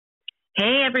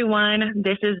Hey everyone,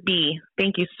 this is B.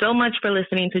 Thank you so much for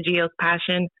listening to Geo's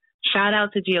Passion. Shout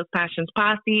out to Geo's Passion's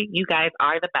posse. You guys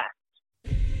are the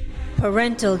best.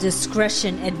 Parental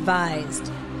discretion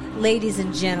advised. Ladies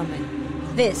and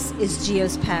gentlemen, this is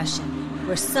Geo's Passion,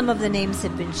 where some of the names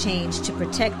have been changed to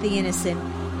protect the innocent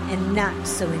and not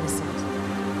so innocent.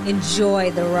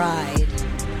 Enjoy the ride.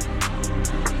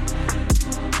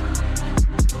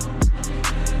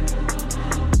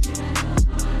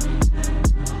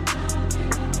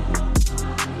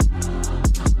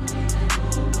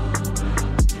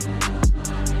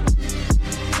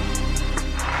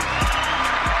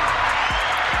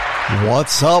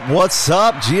 What's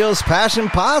up, Geo's Passion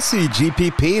Posse,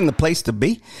 GPP, and the place to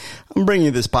be. I'm bringing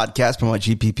you this podcast from our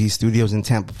GPP studios in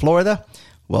Tampa, Florida.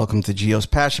 Welcome to Geo's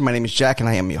Passion. My name is Jack, and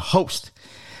I am your host.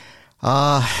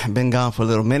 I've been gone for a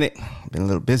little minute, been a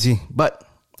little busy, but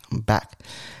I'm back.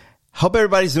 Hope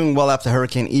everybody's doing well after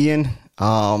Hurricane Ian.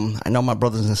 I know my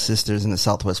brothers and sisters in the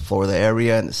Southwest Florida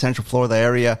area and the Central Florida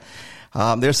area,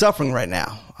 they're suffering right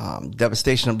now.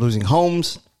 Devastation of losing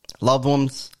homes, loved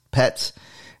ones, pets,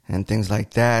 and things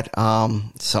like that.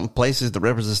 Some places, the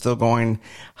rivers are still going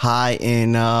high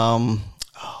in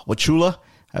Wauchula,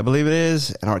 I believe it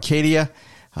is, and Arcadia.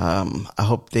 I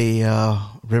hope the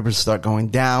rivers start going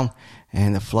down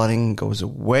and the flooding goes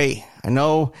away. I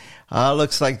know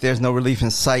looks like there's no relief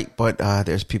in sight, but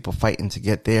there's people fighting to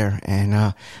get there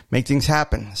and make things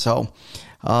happen. So,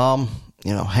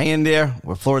 hang in there.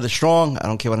 We're Florida strong. I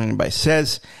don't care what anybody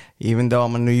says, even though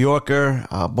I'm a New Yorker,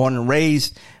 born and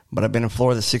raised. But I've been in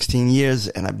Florida 16 years,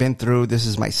 and I've been through, this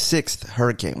is my sixth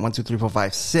hurricane, 1, 2, 3, 4,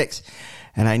 5, 6.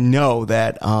 And I know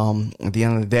that at the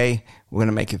end of the day, we're going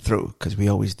to make it through, because we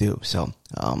always do. So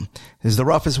this is the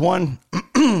roughest one.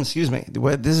 Excuse me.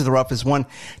 This is the roughest one.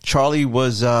 Charlie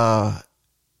was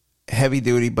heavy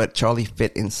duty, but Charlie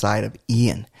fit inside of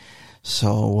Ian.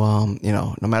 So,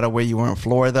 no matter where you were in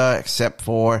Florida, except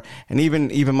for, and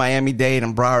even Miami-Dade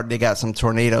and Broward, they got some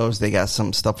tornadoes, they got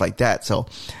some stuff like that. So,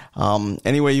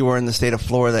 anywhere you were in the state of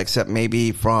Florida, except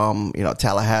maybe from,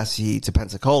 Tallahassee to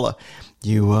Pensacola,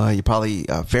 you probably,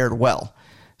 fared well.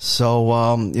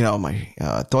 So, my,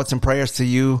 thoughts and prayers to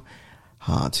you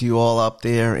all up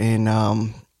there in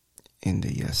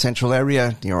the central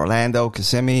area, near Orlando,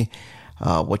 Kissimmee,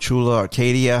 Wauchula,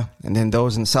 Arcadia, and then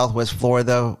those in Southwest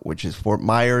Florida, which is Fort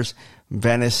Myers,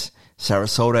 Venice,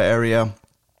 Sarasota area,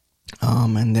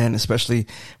 and then especially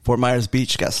Fort Myers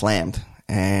Beach got slammed,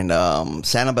 and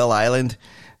Sanibel Island,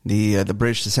 the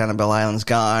bridge to Sanibel Island's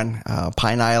gone.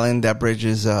 Pine Island, that bridge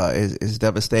is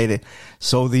devastated.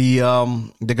 So the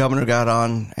governor got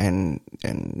on and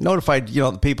notified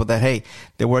the people that, hey,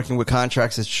 they're working with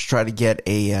contractors to try to get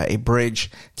a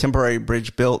temporary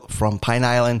bridge built from Pine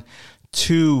Island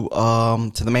to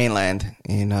the mainland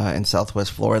in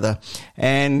Southwest Florida.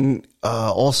 And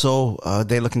also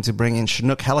they're looking to bring in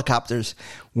Chinook helicopters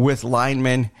with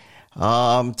linemen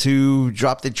to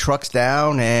drop the trucks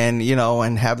down and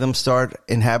have them start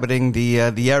inhabiting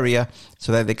the area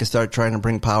so that they can start trying to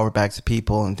bring power back to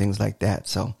people and things like that.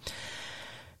 So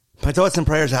my thoughts and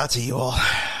prayers out to you all.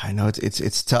 I know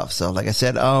it's tough. So like I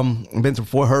said, I've been through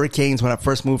 4 hurricanes when I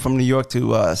first moved from New York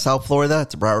to South Florida,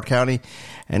 to Broward County,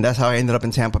 and that's how I ended up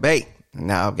in Tampa Bay.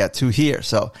 Now I've got 2 here.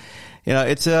 So,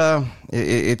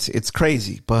 it's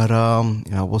crazy, but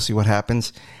we'll see what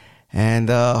happens. And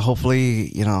hopefully,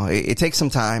 it takes some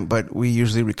time, but we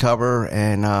usually recover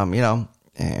and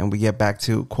and we get back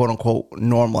to quote unquote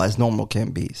normal, as normal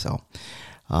can be. So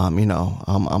I'm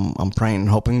praying and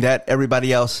hoping that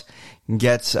everybody else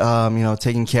gets,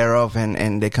 taken care of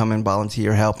and they come and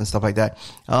volunteer help and stuff like that.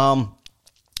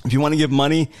 If you want to give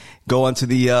money, go onto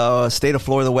the State of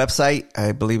Florida website.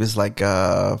 I believe it's like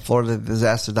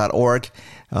floridadisaster.org.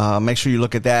 Make sure you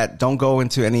look at that. Don't go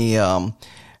into any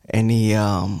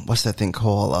what's that thing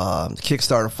called,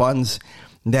 Kickstarter funds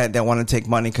that want to take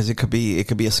money, because it could be a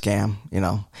scam.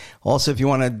 Also, if you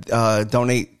want to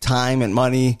donate time and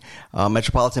money,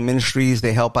 Metropolitan Ministries,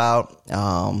 they help out.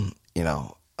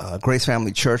 Grace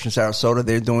Family Church in Sarasota,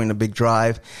 they're doing a big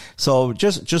drive. So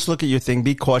just look at your thing.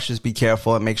 Be cautious, be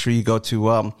careful, and make sure you go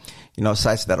to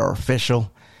sites that are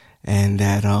official, and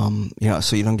that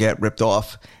so you don't get ripped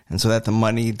off, and so that the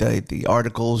money, the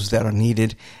articles that are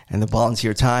needed, and the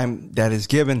volunteer time that is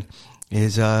given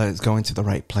is going to the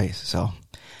right place. So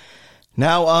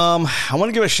now I want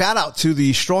to give a shout out to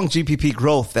the strong GPP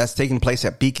growth that's taking place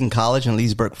at Beacon College in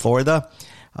Leesburg, Florida.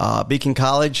 Beacon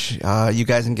College, you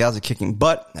guys and gals are kicking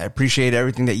butt. I appreciate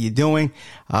everything that you're doing.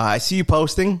 I see you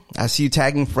posting. I see you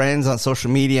tagging friends on social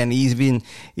media, and even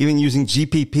using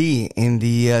GPP in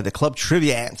the club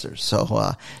trivia answers.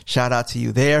 So, shout out to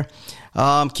you there.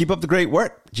 Keep up the great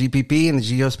work. GPP and the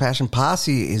Geos Passion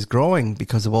Posse is growing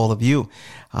because of all of you.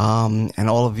 And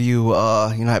all of you,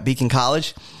 at Beacon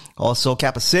College. Also,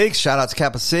 Kappa Sig. Shout out to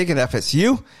Kappa Sig and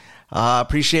FSU.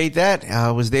 Appreciate that.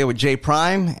 I was there with Jay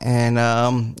Prime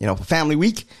and, for Family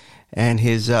Week and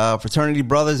his fraternity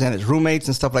brothers and his roommates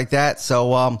and stuff like that.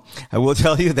 So I will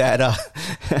tell you that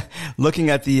looking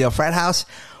at the frat house,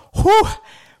 whew,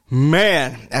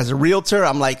 man, as a realtor,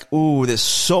 I'm like, ooh, there's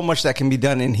so much that can be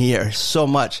done in here. So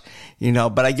much,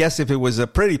 but I guess if it was a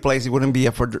pretty place, it wouldn't be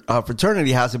a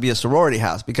fraternity house. It'd be a sorority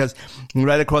house, because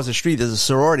right across the street, there's a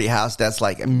sorority house that's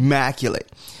like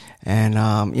immaculate. And,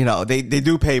 they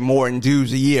do pay more in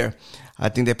dues a year. I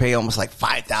think they pay almost like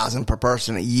 $5,000 per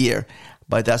person a year,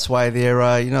 but that's why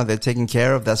they're taken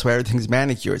care of. That's why everything's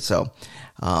manicured. So,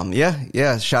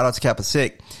 shout out to Kappa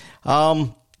Sig.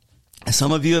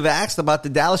 Some of you have asked about the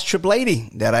Dallas Trip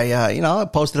Lady that I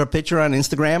posted a picture on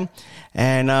Instagram,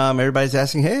 and everybody's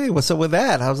asking, hey, what's up with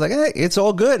that? I was like, hey, it's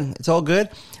all good. It's all good.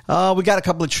 We got a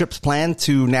couple of trips planned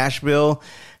to Nashville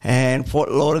and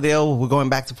Fort Lauderdale. We're going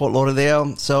back to Fort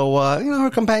Lauderdale. So,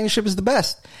 her companionship is the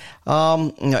best.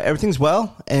 Everything's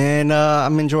well, and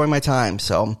I'm enjoying my time.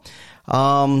 So,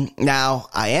 now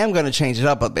I am going to change it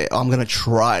up a bit. I'm going to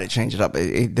try to change it up.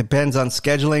 It depends on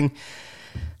scheduling.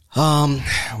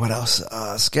 What else?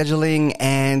 Scheduling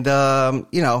and,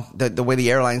 the way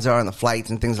the airlines are on the flights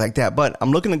and things like that. But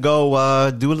I'm looking to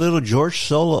go, do a little George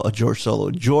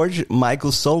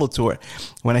Michael solo tour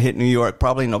when I hit New York,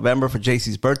 probably in November for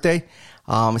JC's birthday.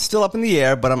 It's still up in the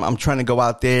air, but I'm trying to go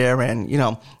out there and,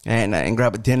 and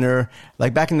grab a dinner.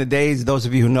 Like back in the days, those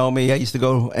of you who know me, I used to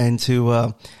go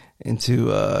into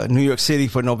New York City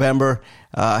for November,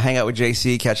 hang out with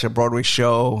JC, catch a Broadway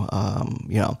show,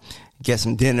 get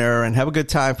some dinner and have a good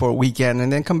time for a weekend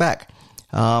and then come back.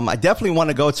 I definitely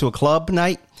want to go to a club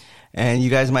night, and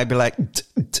you guys might be like,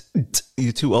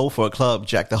 you're too old for a club,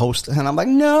 Jack, the host. And I'm like,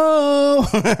 no.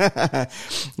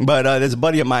 But there's a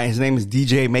buddy of mine. His name is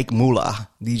DJ Make Moolah.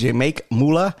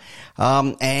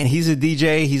 And he's a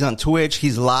DJ. He's on Twitch.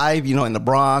 He's live, in the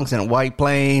Bronx and White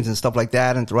Plains and stuff like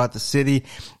that and throughout the city.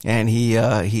 And he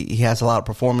has a lot of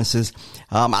performances.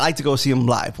 I like to go see him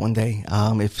live one day.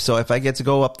 If I get to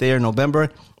go up there in November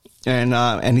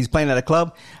and he's playing at a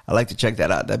club, I'd like to check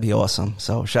that out. That'd be awesome.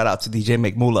 So shout out to DJ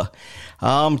Make Moolah.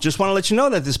 Just want to let you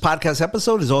know that this podcast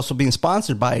episode is also being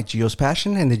sponsored by Geos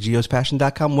Passion and the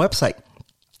geospassion.com website.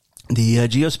 The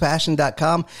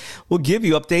geospassion.com will give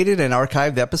you updated and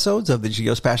archived episodes of the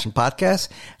Geos Passion podcast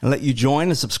and let you join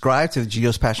and subscribe to the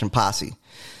Geos Passion Posse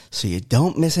so you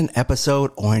don't miss an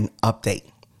episode or an update.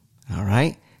 All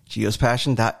right?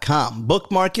 geospassion.com.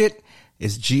 Bookmark it.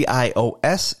 It's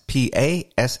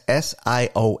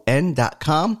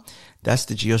GIOSPASSION.com. That's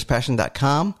the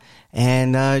geospassion.com.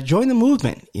 And join the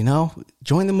movement,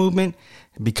 Join the movement,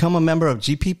 become a member of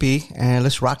GPP, and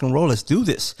let's rock and roll. Let's do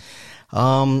this.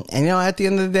 At the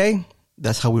end of the day,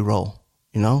 that's how we roll.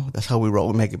 That's how we roll.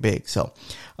 We make it big. So,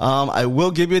 I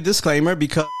will give you a disclaimer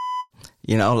because,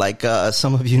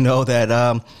 some of you know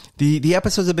that, the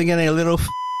episodes have been getting a little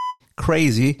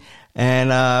crazy,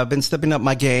 and, I've been stepping up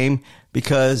my game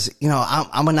because,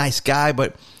 I'm a nice guy,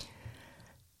 but,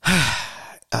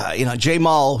 Jay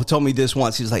Mall, who told me this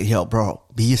once, he was like, yo, bro,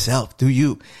 be yourself, do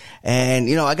you. And,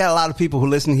 I got a lot of people who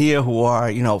listen here who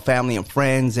are, family and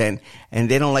friends, and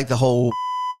they don't like the whole,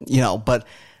 but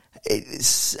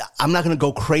I'm not going to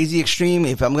go crazy extreme.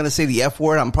 If I'm going to say the F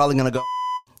word, I'm probably going to go.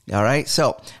 All right.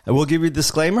 So I will give you a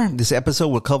disclaimer. This episode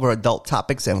will cover adult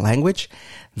topics and language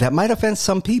that might offend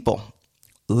some people.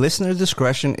 Listener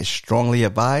discretion is strongly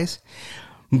advised.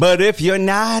 But if you're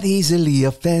not easily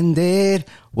offended,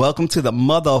 welcome to the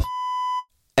mother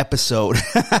episode.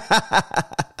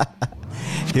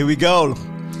 Here we go.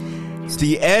 It's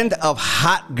the end of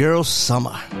Hot Girl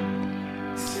Summer.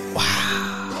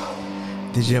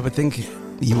 Wow. Did you ever think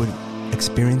you would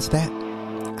experience that?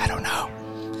 I don't know.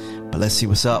 But let's see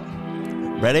what's up.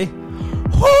 Ready?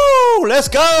 Woo! Let's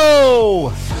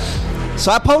go!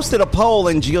 So I posted a poll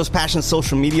in Geos Passion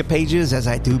social media pages, as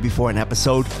I do before an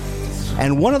episode.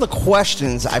 And one of the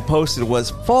questions I posted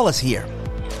was, fall is here.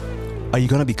 Are you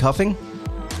going to be cuffing?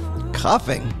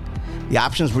 Cuffing? The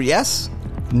options were yes,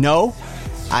 no.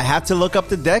 I have to look up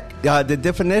the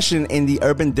definition in the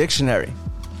Urban Dictionary.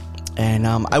 And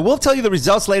I will tell you the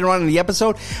results later on in the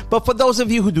episode. But for those of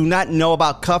you who do not know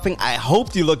about cuffing, I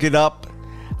hope you look it up.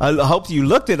 I hope you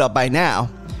looked it up by now.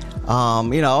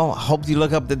 I hope you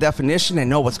look up the definition and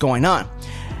know what's going on.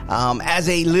 As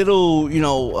a little,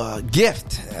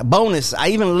 gift, a bonus, I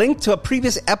even linked to a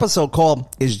previous episode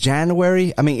called Is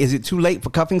it Too Late for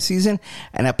Cuffing Season?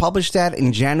 And I published that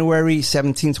in January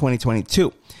 17,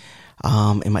 2022.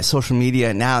 in my social media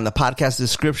and now in the podcast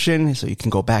description, so you can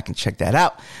go back and check that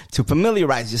out to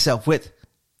familiarize yourself with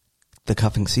the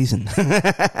cuffing season.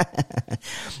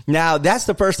 Now, that's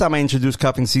the first time I introduced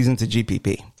cuffing season to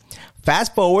GPP.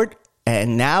 Fast forward,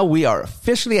 and now we are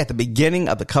officially at the beginning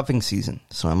of the cuffing season.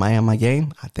 So am I on my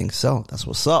game? I think so. That's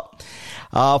what's up.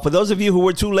 For those of you who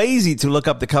were too lazy to look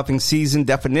up the cuffing season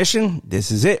definition,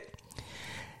 this is it.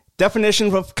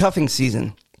 Definition of cuffing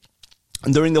season.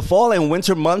 During the fall and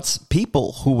winter months,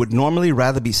 people who would normally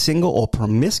rather be single or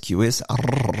promiscuous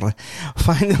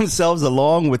find themselves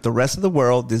along with the rest of the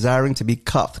world desiring to be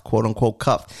cuffed, quote unquote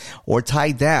cuffed, or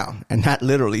tied down, and not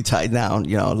literally tied down,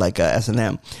 like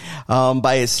S&M,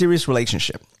 by a serious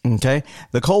relationship. Okay.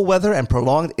 The cold weather and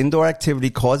prolonged indoor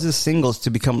activity causes singles to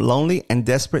become lonely and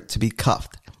desperate to be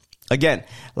cuffed. Again,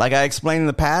 like I explained in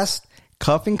the past,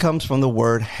 cuffing comes from the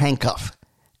word handcuff,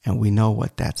 and we know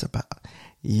what that's about.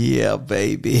 Yeah,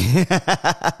 baby.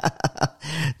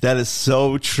 That is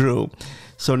so true.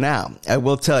 So now, I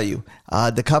will tell you,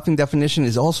 the cuffing definition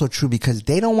is also true because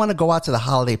they don't want to go out to the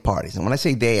holiday parties. And when I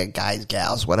say they, guys,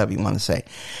 gals, whatever you want to say,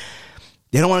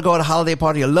 they don't want to go to a holiday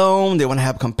party alone. They want to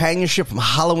have companionship from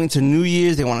Halloween to New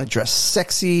Year's. They want to dress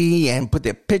sexy and put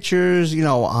their pictures,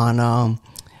 on all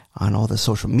the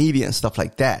social media and stuff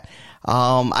like that.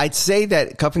 I'd say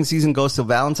that cuffing season goes till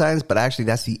Valentine's, but actually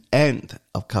that's the end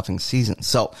of cuffing season.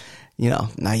 So,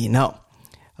 now you know.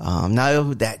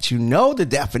 Now that you know the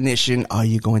definition, are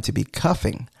you going to be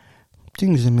cuffing?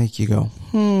 Things that make you go,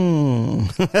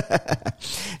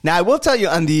 Now, I will tell you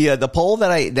on the poll that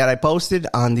I posted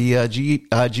on the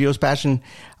Geo's Passion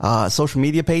social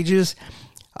media pages,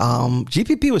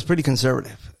 GPP was pretty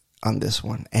conservative on this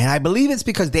one. And I believe it's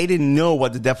because they didn't know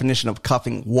what the definition of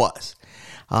cuffing was.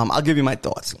 I'll give you my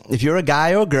thoughts. If you're a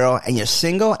guy or a girl and you're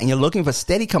single and you're looking for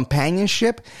steady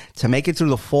companionship to make it through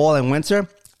the fall and winter,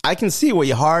 I can see where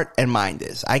your heart and mind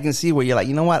is. I can see where you're like,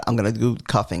 you know what? I'm going to do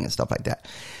cuffing and stuff like that.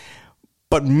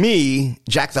 But me,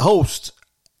 Jack the host,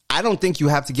 I don't think you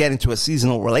have to get into a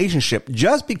seasonal relationship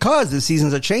just because the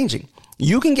seasons are changing.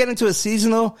 You can get into a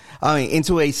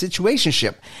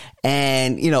situationship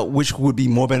and, which would be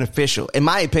more beneficial, in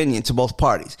my opinion, to both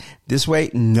parties. This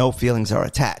way, no feelings are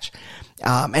attached.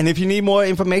 And if you need more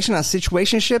information on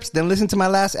situationships, then listen to my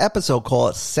last episode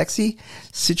called Sexy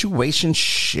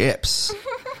Situationships.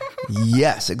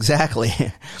 Yes, exactly.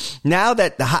 Now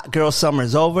that the hot girl summer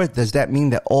is over, does that mean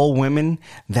that all women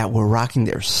that were rocking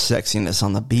their sexiness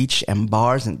on the beach and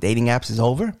bars and dating apps is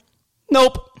over?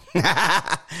 Nope.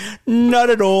 Not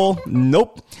at all.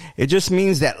 Nope. It just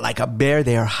means that like a bear,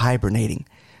 they are hibernating.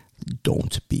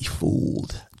 Don't be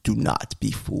fooled. Do not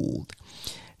be fooled.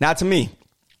 Now to me,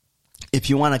 if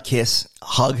you want to kiss,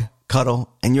 hug,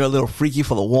 cuddle, and you're a little freaky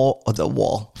for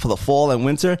the fall and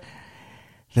winter,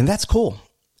 then that's cool.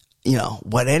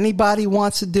 What anybody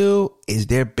wants to do is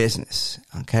their business.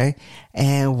 Okay.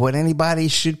 And what anybody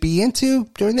should be into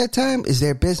during that time is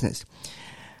their business.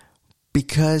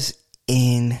 Because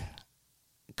in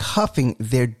cuffing,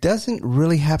 there doesn't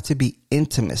really have to be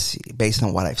intimacy based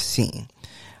on what I've seen.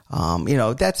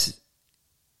 That's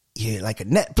like a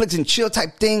Netflix and chill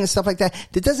type thing and stuff like that.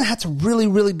 There doesn't have to really,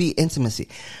 really be intimacy.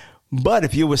 But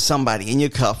if you're with somebody and you're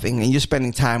cuffing and you're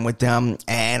spending time with them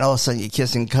and all of a sudden you're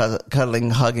kissing, cuddling,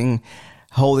 hugging,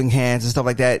 holding hands and stuff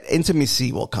like that,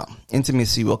 intimacy will come.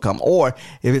 Intimacy will come. Or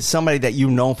if it's somebody that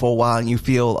you've known for a while and you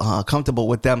feel comfortable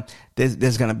with them,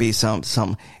 there's going to be some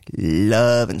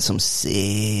love and some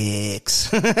sex.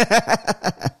 So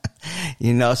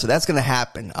that's going to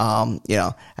happen.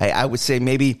 I would say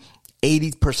maybe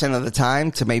 80% of the time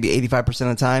to maybe 85% of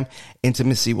the time,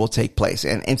 intimacy will take place,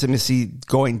 and intimacy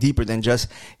going deeper than just,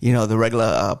 the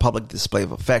regular public display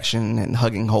of affection and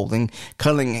hugging, holding,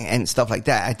 cuddling and stuff like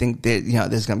that. I think that,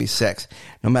 there's going to be sex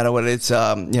no matter what it's,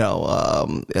 oral,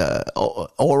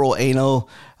 anal,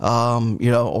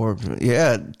 or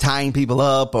tying people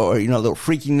up or, little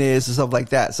freakiness and stuff like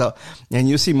that. So, and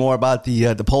you'll see more about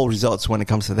the poll results when it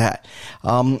comes to that.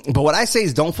 But what I say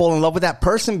is don't fall in love with that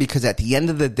person, because at the end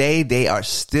of the day, they are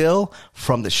still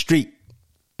from the street.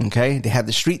 Okay. They have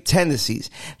the street tendencies.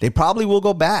 They probably will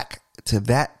go back to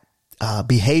that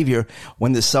behavior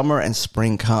when the summer and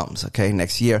spring comes. Okay.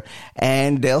 Next year,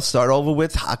 and they'll start over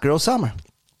with hot girl summer.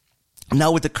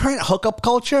 Now with the current hookup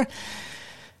culture,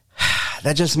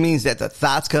 that just means that the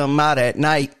thoughts come out at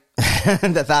night.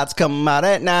 The thoughts come out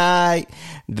at night.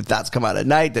 The thoughts come out at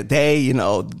night, the day,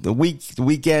 the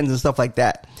weekends and stuff like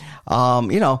that.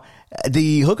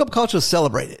 The hookup culture is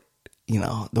celebrated.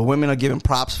 The women are given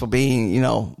props for being,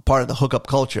 part of the hookup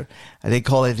culture. They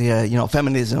call it,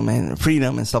 feminism and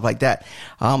freedom and stuff like that.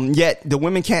 Yet the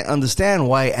women can't understand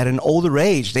why at an older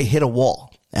age they hit a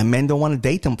wall. And men don't want to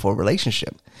date them for a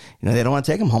relationship. They don't want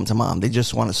to take them home to mom. They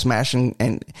just want to smash and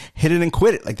hit it and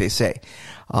quit it, like they say.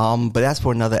 But that's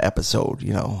for another episode.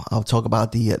 I'll talk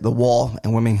about the wall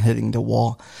and women hitting the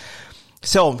wall.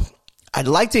 So I'd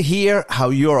like to hear how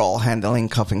you're all handling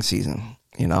cuffing season.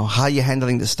 How you're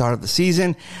handling the start of the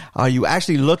season. Are you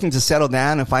actually looking to settle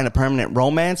down and find a permanent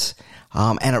romance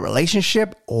and a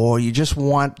relationship? Or you just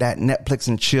want that Netflix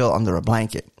and chill under a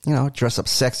blanket? Dress up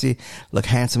sexy, look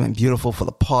handsome and beautiful for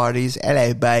the parties.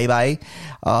 Hello, baby.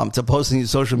 To post on your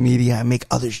social media and make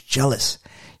others jealous.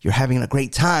 You're having a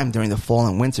great time during the fall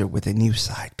and winter with a new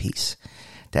side piece.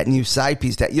 That new side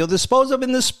piece that you'll dispose of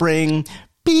in the spring.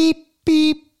 Beep,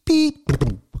 beep, beep.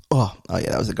 Oh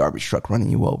yeah, that was a garbage truck running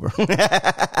you over.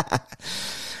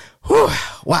 Whew,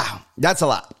 wow, that's a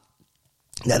lot.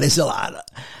 That is a lot.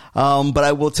 But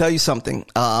I will tell you something.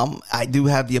 I do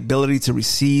have the ability to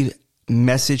receive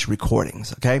message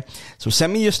recordings. Okay. So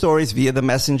send me your stories via the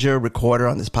messenger recorder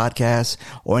on this podcast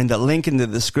or in the link in the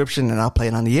description, and I'll play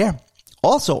it on the air.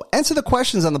 Also, answer the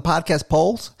questions on the podcast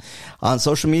polls, on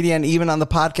social media, and even on the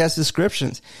podcast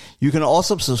descriptions. You can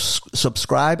also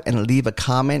subscribe and leave a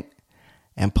comment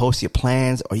and post your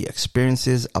plans or your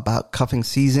experiences about cuffing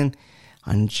season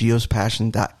on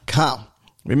geospassion.com.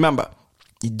 Remember,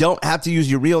 you don't have to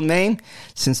use your real name,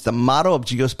 since the motto of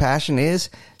Geo's Passion is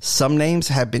some names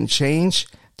have been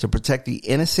changed to protect the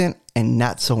innocent and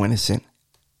not so innocent.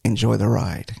 Enjoy the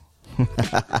ride.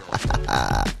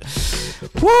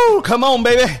 Woo, come on,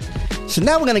 baby. So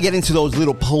now we're going to get into those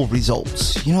little poll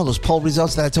results. Those poll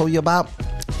results that I told you about?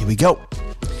 Here we go.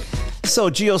 So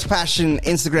Geo's Passion,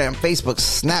 Instagram, Facebook,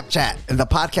 Snapchat, and the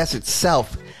podcast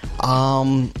itself,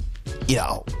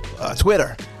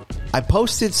 Twitter. I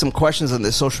posted some questions on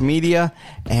the social media,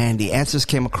 and the answers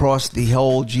came across the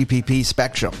whole GPP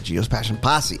spectrum, Geo's Passion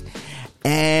Posse.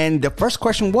 And the first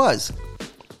question was,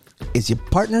 is your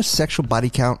partner's sexual body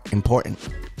count important?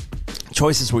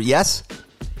 Choices were yes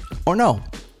or no.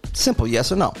 Simple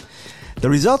yes or no. The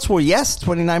results were yes,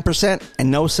 29%, and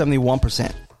no,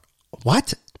 71%.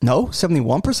 What? No,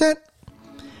 71%?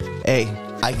 Hey,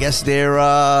 I guess they're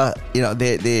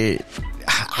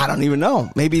I don't even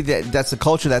know. Maybe that's the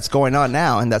culture that's going on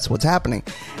now, and that's what's happening,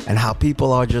 and how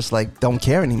people are just like, don't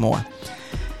care anymore.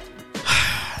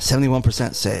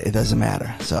 71% say it doesn't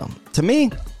matter. So to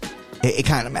me, it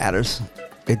kind of matters.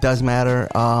 It does matter.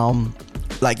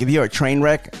 Like if you're a train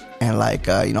wreck and like,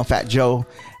 Fat Joe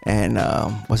and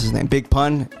what's his name? Big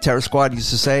Pun, Terror Squad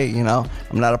used to say, I'm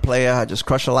not a player. I just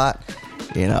crush a lot.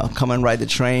 Come and ride the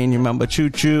train. You remember Choo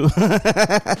Choo?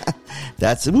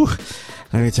 That's,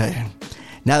 let me tell you.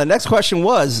 Now, the next question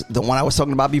was the one I was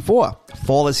talking about before.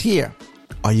 Fall is here.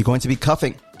 Are you going to be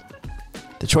cuffing?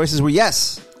 The choices were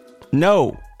yes,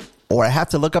 no, or I have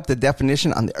to look up the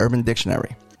definition on the Urban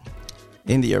Dictionary.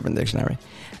 In the Urban Dictionary.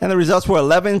 And the results were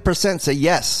 11% say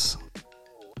yes.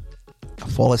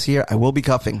 Fall is here. I will be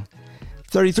cuffing.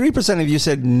 33% of you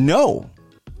said no.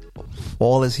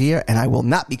 Fall is here and I will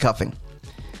not be cuffing.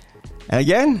 And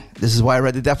again, this is why I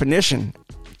read the definition.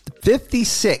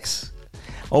 56.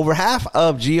 Over half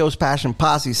of Geo's Passion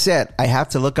Posse said, I have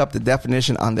to look up the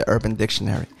definition on the Urban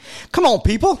Dictionary. Come on,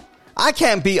 people. I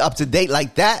can't be up to date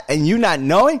like that and you not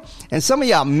knowing. And some of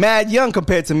y'all mad young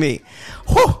compared to me.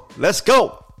 Whew, let's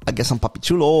go. I guess I'm Papi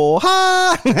Chulo.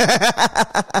 Ha!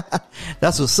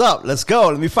 That's what's up. Let's go.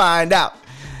 Let me find out.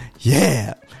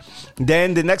 Yeah.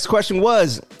 Then the next question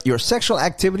was, your sexual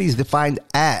activity is defined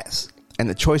as, and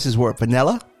the choices were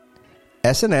vanilla,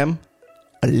 S&M,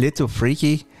 a little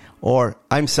freaky, or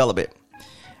I'm celibate.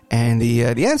 And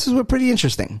the answers were pretty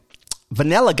interesting.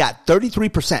 Vanilla got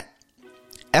 33%.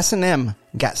 S&M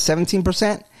got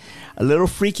 17%. A little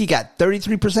freaky got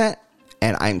 33%.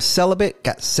 And I'm celibate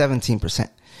got 17%.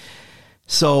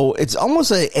 So it's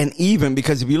almost an even,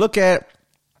 because if you look at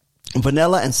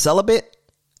vanilla and celibate,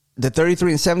 the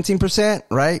 33 and 17%,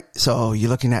 right? So you're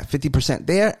looking at 50%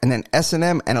 there. And then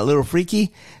S&M and a little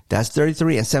freaky, that's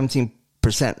 33 and 17%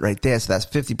 right there. So that's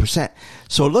 50%.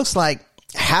 So it looks like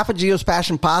half of Geo's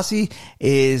Passion Posse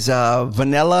is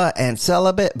vanilla and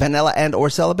or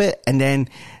celibate. And then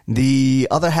the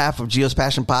other half of Geo's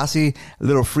Passion Posse, a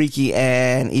little freaky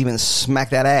and even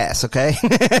smack that ass, okay?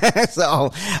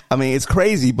 So, I mean, it's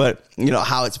crazy, but,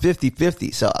 how it's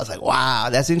 50-50. So I was like, wow,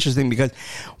 that's interesting, because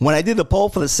when I did the poll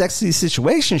for the sexy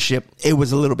situationship, it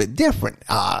was a little bit different.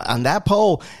 On that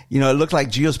poll, it looked like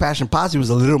Geo's Passion Posse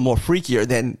was a little more freakier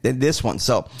than this one.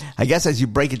 So I guess as you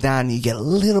break it down, you get a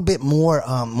little bit more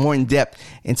in depth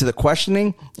into the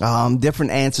questioning.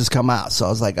 Different answers come out. So I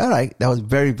was like, all right, that was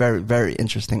very, very, very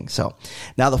interesting. thing. So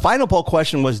now the final poll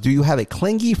question was, do you have a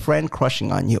clingy friend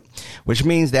crushing on you? Which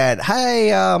means that,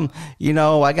 hey,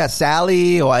 I got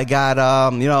Sally, or I got,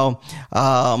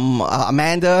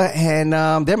 Amanda,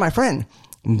 and they're my friend.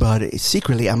 But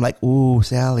secretly, I'm like, ooh,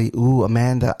 Sally, ooh,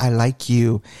 Amanda, I like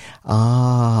you.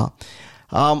 Or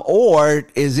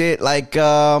is it like,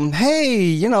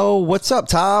 hey, what's up,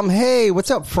 Tom? Hey, what's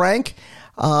up, Frank?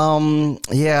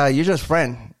 Yeah, you're just a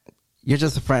friend. You're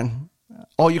just a friend.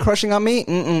 Oh, you're crushing on me?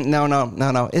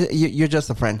 No. You're just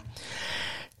a friend.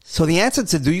 So the answer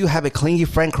to do you have a clingy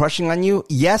friend crushing on you?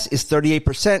 Yes is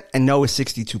 38% and no is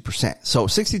 62%. So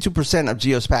 62% of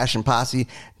Gio's Passion Posse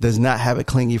does not have a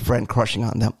clingy friend crushing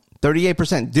on them.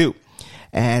 38% do.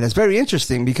 And it's very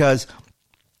interesting because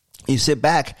you sit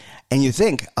back and you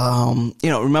think,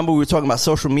 remember we were talking about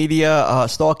social media,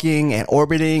 stalking and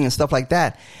orbiting and stuff like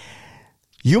that.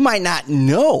 You might not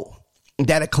know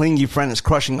that a clingy friend is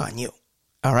crushing on you.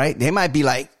 All right. They might be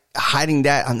like hiding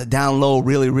that on the down low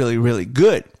really, really, really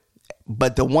good.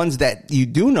 But the ones that you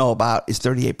do know about is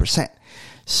 38%.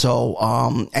 So,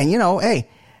 hey,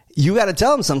 you got to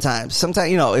tell them sometimes.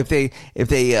 Sometimes, if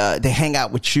they hang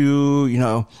out with you,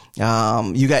 you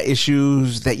got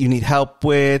issues that you need help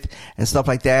with and stuff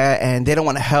like that, and they don't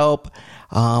want to help,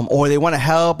 or they want to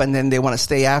help and then they want to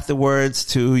stay afterwards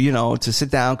to sit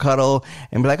down, cuddle,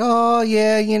 and be like, oh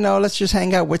yeah, let's just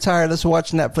hang out. We're tired. Let's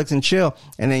watch Netflix and chill.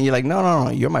 And then you're like, no,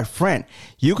 you're my friend.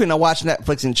 You can watch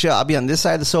Netflix and chill. I'll be on this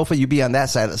side of the sofa. You be on that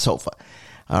side of the sofa.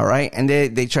 All right. And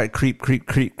they try to creep.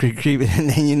 And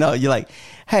then, you're like,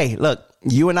 hey, look,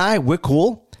 you and I, we're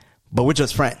cool, but we're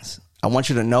just friends. I want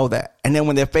you to know that. And then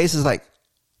when their face is like,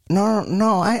 no,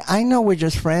 I know we're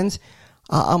just friends.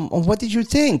 What did you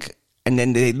think? And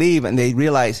then they leave and they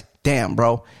realize, damn,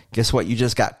 bro, guess what? You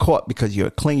just got caught because you're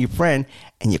a clingy friend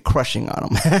and you're crushing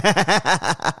on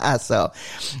them. So,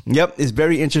 yep, it's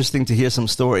very interesting to hear some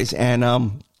stories. And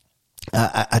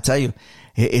I tell you,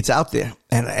 it's out there.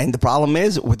 And the problem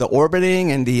is with the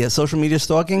orbiting and the social media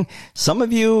stalking, some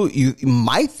of you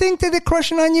might think that they're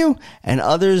crushing on you and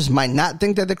others might not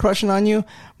think that they're crushing on you.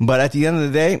 But at the end of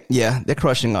the day, yeah, they're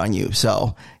crushing on you.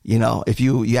 So, if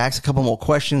you ask a couple more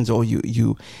questions or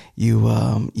you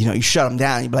shut them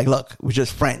down, you be like, look, we're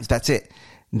just friends. That's it.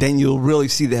 Then you'll really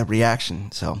see their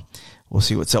reaction. So we'll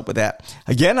see what's up with that.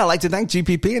 Again, I'd like to thank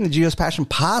GPP and the Gio's Passion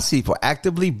Posse for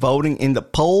actively voting in the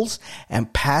polls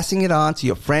and passing it on to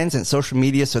your friends and social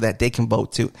media so that they can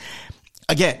vote too.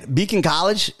 Again, Beacon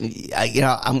College,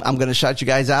 I'm going to shout you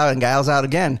guys out and gals out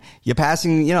again. You're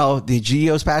passing, the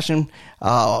Gio's Passion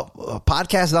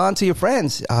podcast on to your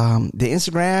friends. The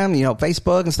Instagram,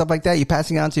 Facebook and stuff like that. You're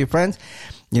passing it on to your friends.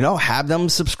 Have them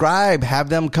subscribe, have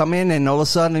them come in and all of a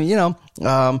sudden,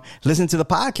 listen to the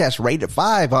podcast, rate it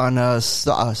 5 on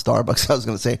Starbucks. I was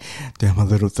going to say, damn, I'm a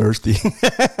little thirsty.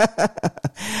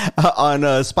 On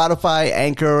Spotify,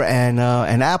 Anchor,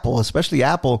 and Apple, especially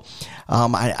Apple.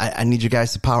 I need you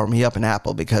guys to power me up in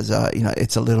Apple because,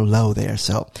 it's a little low there.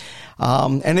 So,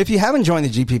 and if you haven't joined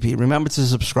the GPP, remember to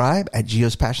subscribe at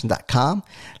geospassion.com.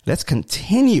 Let's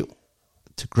continue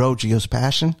to grow Gio's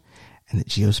Passion and the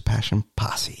Gio's Passion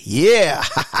Posse. Yeah.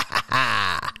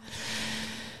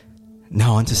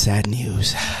 Now on to sad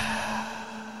news.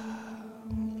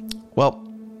 Well,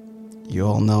 you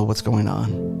all know what's going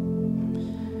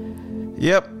on.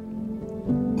 Yep.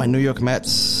 My New York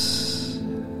Mets,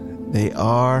 they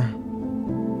are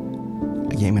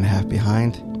a game and a half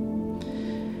behind.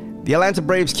 The Atlanta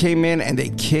Braves came in and they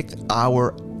kicked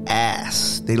our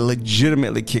ass. They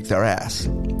legitimately kicked our ass.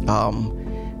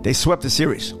 They swept the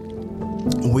series.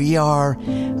 We are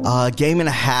a game and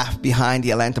a half behind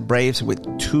the Atlanta Braves with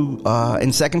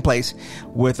in second place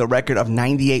with a record of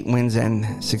 98 wins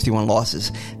and 61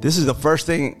 losses. This is the first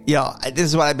thing, this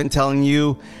is what I've been telling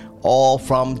you all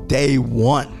from day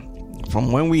one.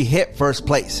 From when we hit first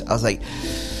place, I was like,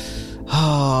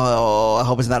 oh, I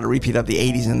hope it's not a repeat of the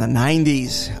 80s and the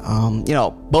 90s.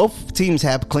 Both teams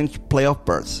have clinched playoff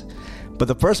berths. But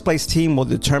the first place team will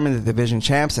determine the division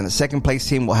champs, and the second place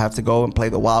team will have to go and play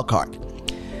the wild card.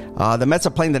 The Mets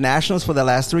are playing the Nationals for the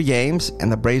last 3 games,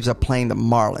 and the Braves are playing the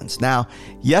Marlins. Now,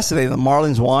 yesterday the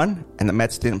Marlins won, and the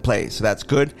Mets didn't play, so that's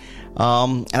good.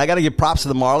 And I got to give props to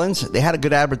the Marlins. They had a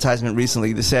good advertisement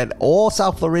recently. They said, all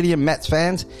South Floridian Mets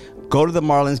fans, go to the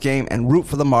Marlins game and root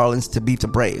for the Marlins to beat the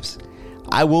Braves.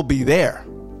 I will be there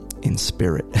in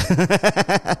spirit.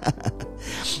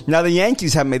 Now, the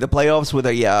Yankees have made the playoffs with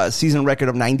a season record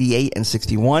of 98 and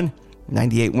 61.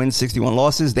 98 wins, 61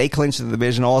 losses. They clinched the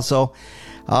division also.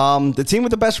 The team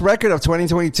with the best record of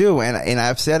 2022, and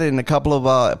I've said it in a couple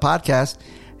of podcasts,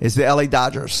 is the LA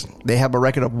Dodgers. They have a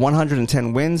record of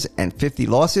 110 wins and 50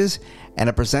 losses and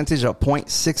a percentage of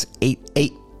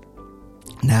 .688.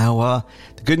 Now,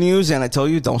 the good news, and I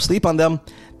told you, don't sleep on them.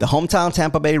 The hometown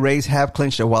Tampa Bay Rays have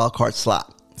clinched their wild card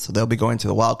slot, so they'll be going to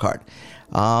the wild card.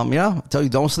 I tell you,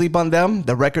 don't sleep on them.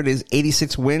 The record is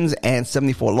 86 wins and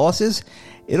 74 losses.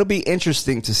 It'll be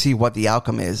interesting to see what the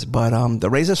outcome is, but the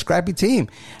Rays are a scrappy team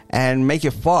and make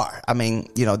it far. I mean,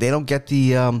 they don't get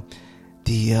the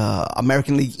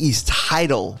American League East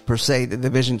title per se, the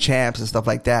division champs and stuff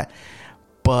like that.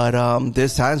 But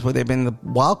there's times where they've been in the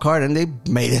wild card and they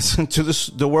made it to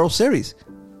the World Series.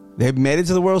 They've made it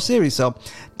to the World Series, so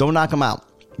don't knock them out.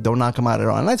 Don't knock them out at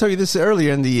all. And I told you this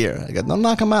earlier in the year. Don't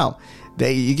knock them out.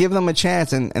 You give them a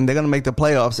chance, and they're going to make the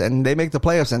playoffs. And they make the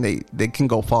playoffs, and they can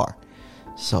go far.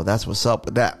 So that's what's up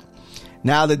with that.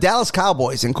 Now, the Dallas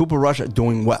Cowboys and Cooper Rush are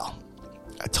doing well.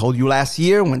 I told you last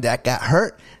year when Dak got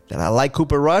hurt that I like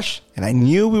Cooper Rush, and I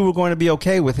knew we were going to be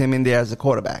okay with him in there as a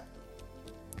quarterback.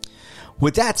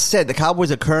 With that said, the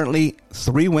Cowboys are currently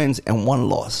 3 wins and 1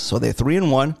 loss. So they're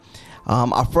 3-1.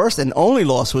 Our first and only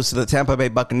loss was to the Tampa Bay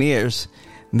Buccaneers.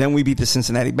 Then we beat the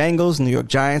Cincinnati Bengals, New York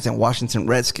Giants, and Washington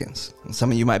Redskins. And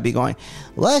some of you might be going,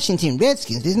 Washington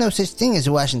Redskins? There's no such thing as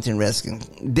Washington Redskins.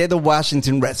 They're the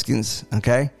Washington Redskins,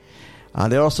 okay?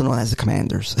 They're also known as the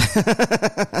Commanders.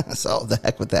 So the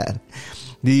heck with that.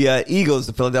 The Eagles,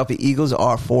 the Philadelphia Eagles,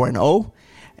 are 4-0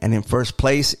 and in first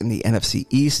place in the NFC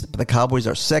East. But the Cowboys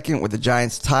are second, with the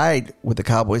Giants tied with the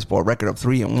Cowboys for a record of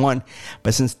 3-1.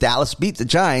 But since Dallas beat the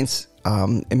Giants,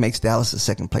 it makes Dallas a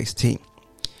second place team.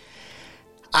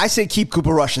 I say keep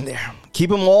Cooper Rush in there.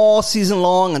 Keep him all season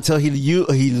long until he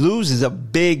loses a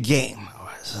big game.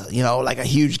 Like a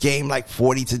huge game, like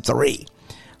 40-3.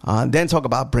 Then talk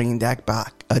about bringing Dak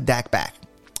back.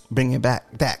 Bringing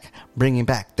back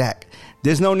Dak.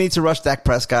 There's no need to rush Dak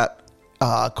Prescott.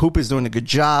 Cooper's doing a good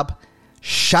job.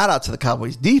 Shout out to the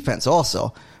Cowboys defense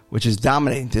also, which is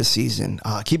dominating this season.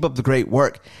 Keep up the great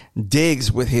work.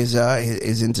 Diggs with his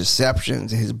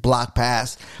interceptions, his block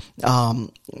pass.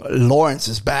 Lawrence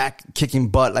is back, kicking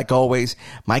butt like always.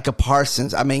 Micah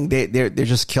Parsons. I mean, they're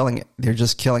just killing it. They're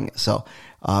just killing it. So,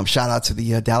 shout out to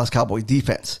the Dallas Cowboys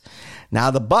defense. Now,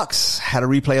 the Bucs had a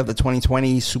replay of the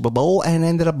 2020 Super Bowl and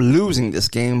ended up losing this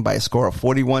game by a score of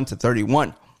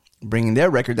 41-31, bringing their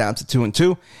record down to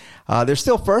 2-2. They're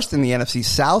still first in the NFC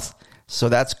South. So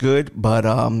that's good, but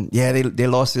they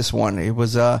lost this one. It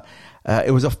was a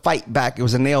fight back. It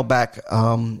was a nail back.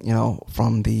 From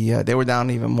the they were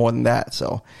down even more than that.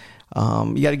 So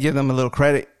you got to give them a little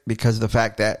credit because of the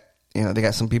fact that they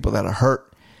got some people that are hurt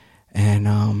and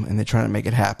they're trying to make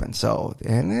it happen. So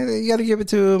and you got to give it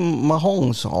to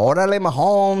Mahomes. Orale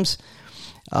Mahomes.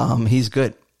 He's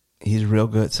good. He's real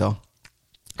good. So.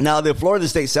 Now, the Florida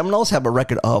State Seminoles have a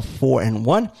record of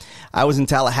 4-1. I was in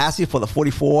Tallahassee for the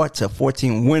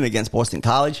 44-14 win against Boston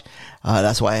College.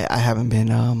 That's why I haven't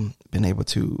been able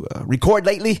to record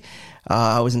lately.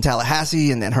 I was in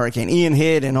Tallahassee, and then Hurricane Ian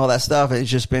hit and all that stuff.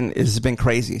 It's been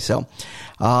crazy. So,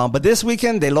 but this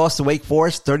weekend they lost to Wake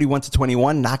Forest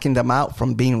 31-21, knocking them out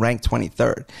from being ranked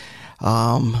 23rd.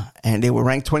 And they were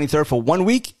ranked 23rd for 1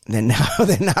 week, and then now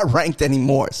they're not ranked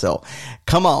anymore. So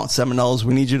come on, Seminoles,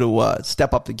 we need you to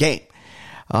step up the game.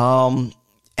 And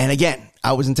again,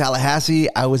 I was in Tallahassee.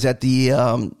 I was at the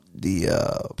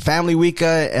family week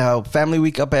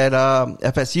up at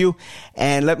FSU,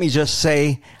 and let me just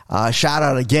say shout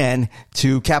out again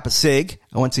to Kappa Sig.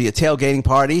 I went to your tailgating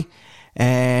party,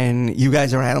 and you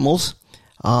guys are animals.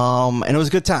 And it was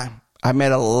a good time. I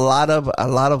met a lot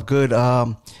of good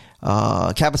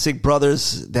Kappa Sig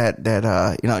brothers that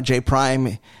J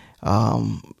Prime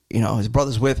his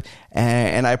brothers with,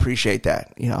 and I appreciate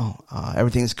that.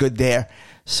 Everything's good there.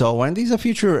 So, and these are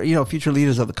future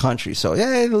leaders of the country. So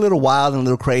yeah, a little wild and a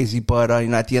little crazy, but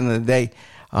at the end of the day,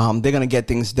 they're gonna get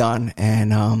things done,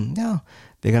 and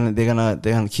they're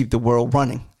gonna keep the world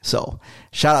running. So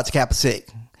shout out to Kappa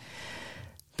Sig.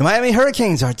 The Miami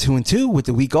Hurricanes are 2-2 with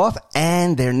the week off,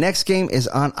 and their next game is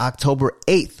on October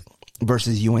 8th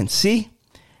versus UNC.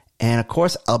 And of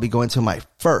course, I'll be going to my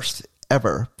first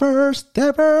ever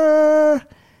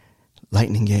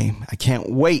Lightning game. I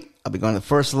can't wait. I'll be going to the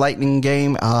first Lightning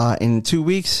game in 2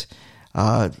 weeks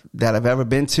that I've ever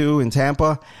been to in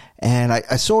Tampa. And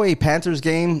I saw a Panthers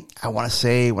game, I want to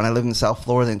say, when I lived in South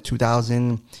Florida in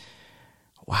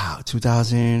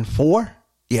 2004.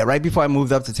 Yeah, right before I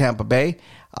moved up to Tampa Bay.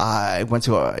 I went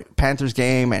to a Panthers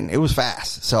game, and it was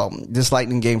fast. So this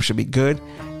Lightning game should be good.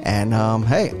 And,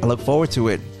 hey, I look forward to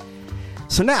it.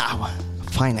 So now,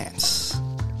 finance.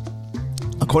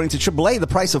 According to AAA, the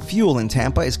price of fuel in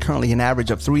Tampa is currently an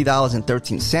average of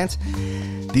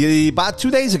 $3.13. About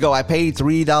 2 days ago, I paid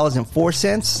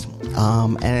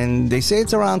 $3.04. And they say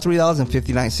it's around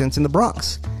 $3.59 in the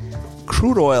Bronx.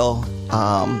 Crude oil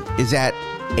is at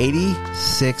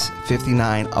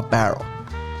 $86.59 a barrel,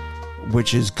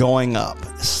 which is going up,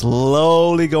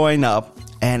 slowly going up.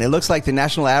 And it looks like the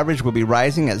national average will be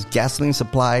rising as gasoline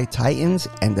supply tightens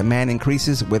and demand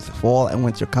increases with fall and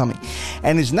winter coming.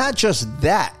 And it's not just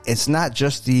that. It's not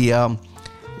just the,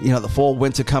 the fall,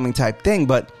 winter coming type thing,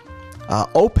 but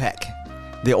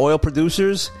OPEC, the oil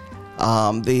producers,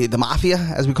 the mafia,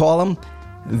 as we call them,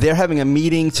 they're having a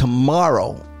meeting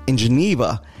tomorrow in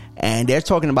Geneva, and they're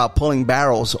talking about pulling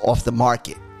barrels off the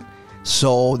market.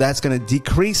 So that's going to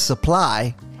decrease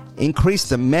supply, increase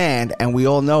demand, and we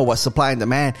all know what supply and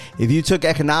demand. If you took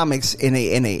economics in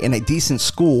a decent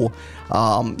school,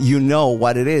 you know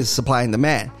what it is, supply and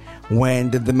demand.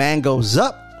 When the demand goes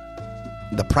up,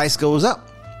 the price goes up.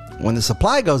 When the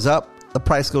supply goes up, the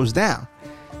price goes down.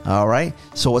 All right.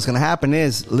 So what's going to happen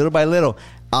is, little by little,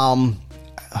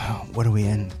 what are we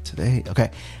in today?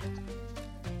 Okay.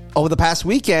 Over the past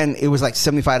weekend, it was like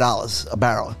 $75 a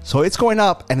barrel. So it's going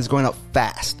up, and it's going up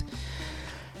fast.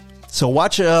 So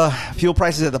watch fuel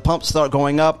prices at the pump start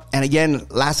going up. And again,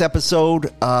 last episode,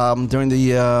 during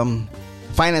the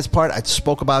finance part, I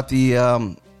spoke about the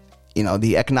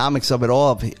economics of it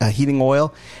all, of heating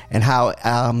oil, and how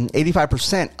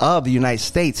 85% of the United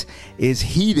States is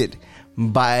heated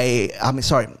by,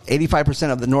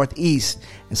 85% of the Northeast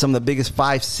and some of the biggest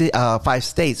five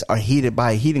states are heated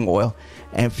by heating oil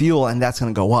and fuel, and that's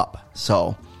going to go up.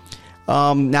 So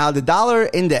now the dollar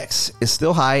index is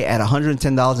still high at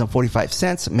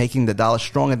 $110.45, making the dollar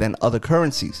stronger than other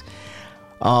currencies.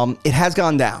 It has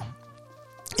gone down.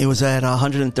 It was at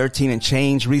 113 and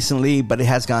change recently, but it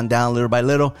has gone down little by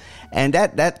little, and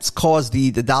that's caused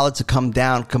the dollar to come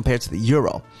down compared to the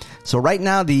euro. So right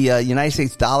now, the United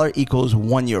States dollar equals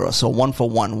 €1. So 1 for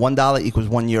 1. $1 equals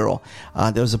 €1.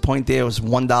 There was a point there, it was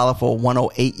 $1 for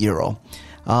 108 euro.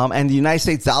 And the United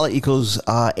States dollar equals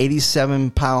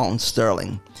 87 pounds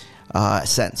sterling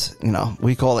cents.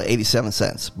 We call it 87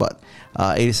 cents, but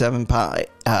 87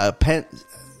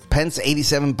 pence,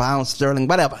 87 pounds sterling,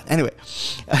 whatever. Anyway,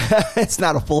 it's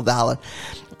not a full dollar.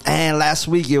 And last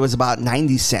week it was about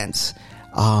 90 cents.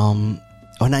 Or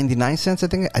 99 cents, I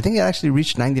think it actually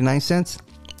reached 99 cents,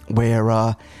 where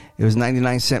it was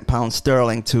 99 cent pound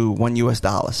sterling to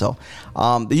 $1. So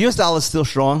the US dollar is still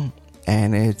strong,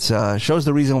 and it shows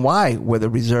the reason why we're the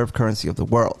reserve currency of the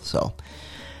world. So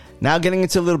now getting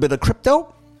into a little bit of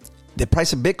crypto. The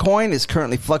price of Bitcoin is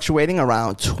currently fluctuating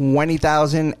around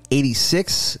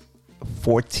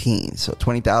 $20,086.14. So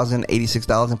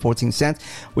 $20,086.14,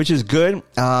 which is good.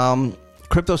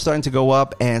 Crypto's starting to go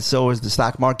up, and so is the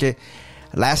stock market.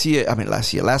 Last week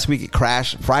it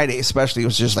crashed. Friday especially, it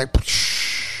was just like,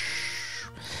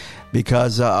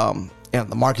 because the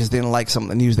markets didn't like some of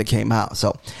the news that came out.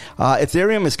 So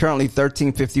Ethereum is currently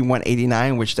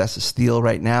 $13.51.89, which that's a steal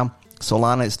right now.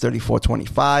 Solana is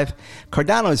 $34.25.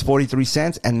 Cardano is 43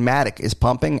 cents, and Matic is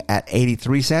pumping at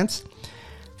 83 cents.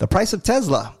 The price of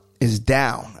Tesla is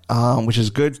down, which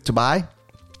is good to buy.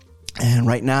 And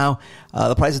right now,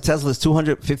 the price of Tesla is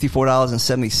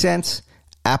 $254.70.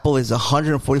 Apple is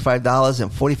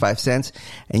 $145.45.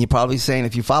 And you're probably saying,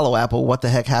 if you follow Apple, what the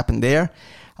heck happened there?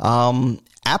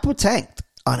 Apple tanked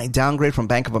on a downgrade from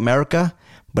Bank of America,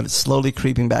 but it's slowly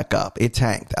creeping back up. It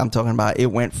tanked. I'm talking about, it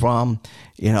went from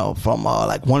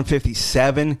like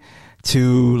 157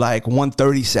 to like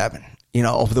 137.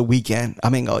 Over the weekend,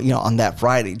 on that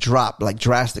Friday, dropped like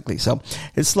drastically. So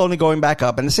it's slowly going back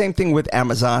up. And the same thing with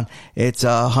Amazon. It's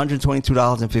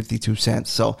 $122.52.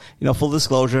 So, full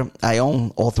disclosure, I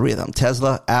own all three of them: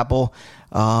 Tesla, Apple,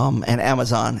 and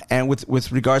Amazon. And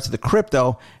with regards to the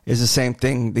crypto, is the same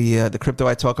thing. The crypto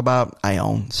I talk about, I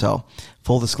own. So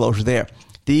full disclosure there.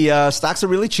 The stocks are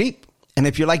really cheap. And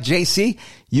if you're like JC,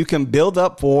 you can build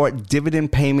up for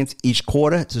dividend payments each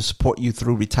quarter to support you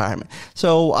through retirement.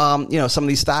 So, some of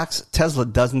these stocks, Tesla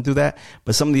doesn't do that,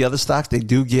 but some of the other stocks, they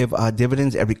do give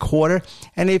dividends every quarter.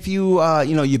 And if you,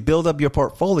 you build up your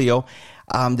portfolio,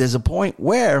 there's a point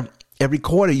where every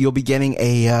quarter you'll be getting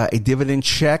a dividend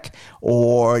check,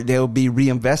 or they'll be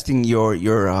reinvesting your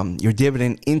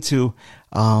dividend into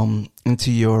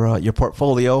your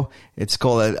portfolio. It's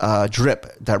called a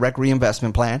DRIP, direct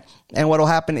reinvestment plan. And what'll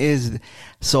happen is,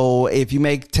 so if you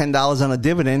make $10 on a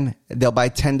dividend, they'll buy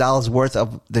 $10 worth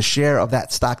of the share of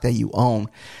that stock that you own.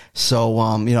 So,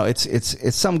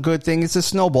 it's some good thing. It's a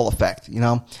snowball effect,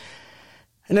 And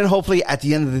then hopefully at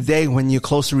the end of the day, when you're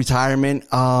close to retirement,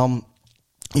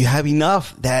 you have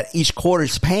enough that each quarter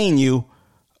is paying you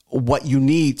what you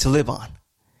need to live on.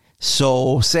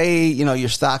 So say, your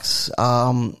stocks,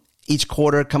 each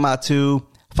quarter come out to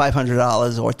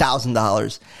 $500 or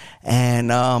 $1,000.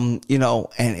 And,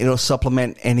 and it'll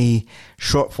supplement any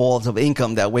shortfalls of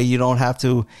income. That way you don't have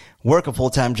to work a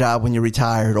full-time job when you're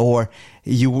retired, or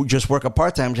you just work a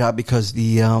part-time job because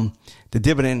the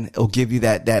dividend will give you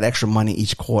that extra money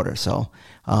each quarter. So,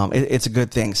 it's a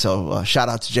good thing. So, shout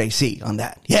out to JC on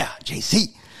that. Yeah,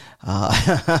 JC.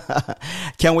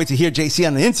 Can't wait to hear JC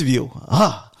on the interview.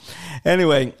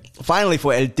 Anyway, finally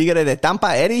for El Tigre de Tampa,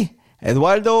 Eddie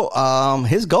Eduardo,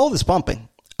 his gold is pumping.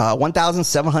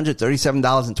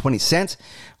 $1,737.20,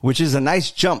 which is a nice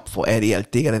jump for Eddie El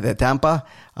Tigre de Tampa.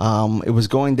 It was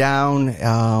going down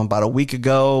about a week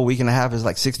ago, week and a half is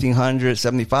like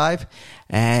 $1,675,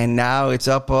 and now it's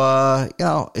up.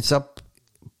 It's up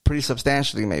pretty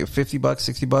substantially, maybe $50,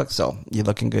 $60. So you're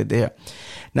looking good there.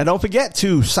 Now, don't forget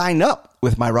to sign up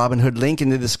with my Robinhood link in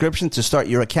the description to start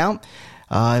your account.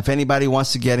 If anybody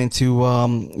wants to get into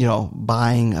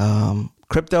buying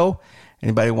crypto.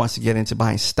 Anybody wants to get into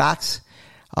buying stocks,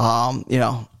 if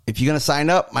you're going to sign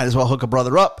up, might as well hook a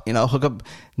brother up, hook up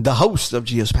the host of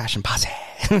Gio's Passion Posse.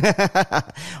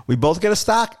 We both get a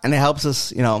stock and it helps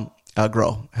us,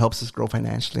 grow, helps us grow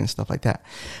financially and stuff like that.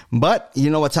 But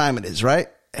you know what time it is, right?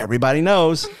 Everybody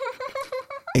knows.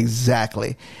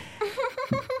 Exactly.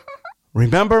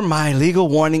 Remember my legal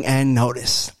warning and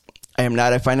notice. I am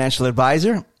not a financial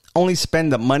advisor. Only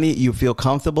spend the money you feel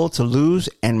comfortable to lose,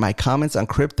 and my comments on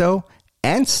crypto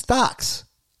and stocks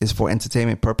is for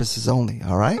entertainment purposes only.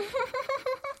 All right?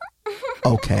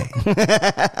 Okay.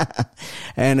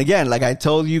 And again, like I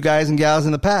told you guys and gals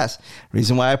in the past,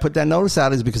 reason why I put that notice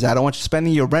out is because I don't want you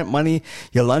spending your rent money,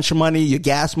 your lunch money, your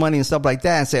gas money and stuff like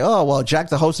that and say, oh, well, Jack,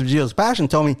 the host of Gio's Passion,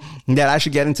 told me that I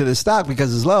should get into this stock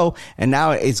because it's low and now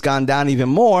it's gone down even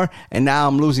more and now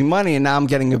I'm losing money and now I'm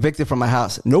getting evicted from my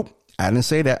house. Nope. I didn't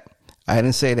say that.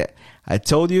 I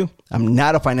told you I'm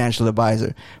not a financial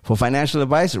advisor. For financial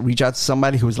advice, reach out to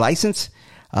somebody who's licensed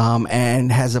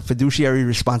and has a fiduciary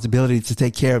responsibility to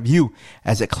take care of you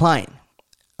as a client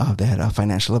of that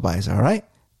financial advisor. All right?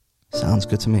 Sounds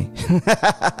good to me.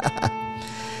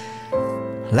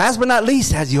 Last but not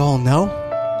least, as you all know,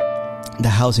 the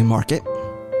housing market.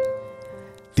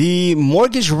 The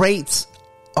mortgage rates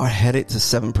are headed to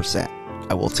 7%.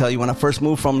 I will tell you, when I first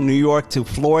moved from New York to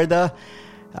Florida,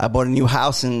 I bought a new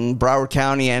house in Broward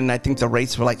County, and I think the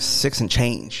rates were like 6 and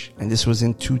change. And this was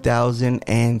in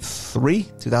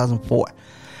 2004.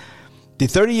 The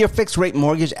 30-year fixed rate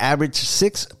mortgage averaged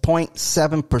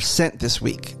 6.7% this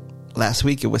week. Last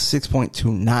week, it was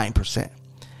 6.29%.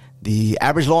 The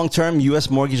average long-term U.S.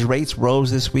 mortgage rates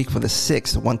rose this week for the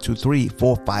sixth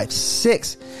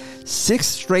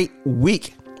straight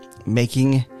week,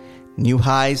 making new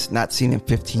highs not seen in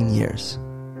 15 years.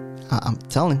 I'm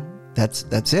telling you.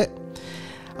 That's it.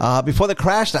 Before the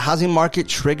crash, the housing market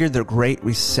triggered the Great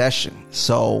Recession.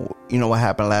 So, you know what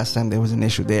happened last time? There was an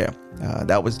issue there.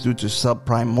 That was due to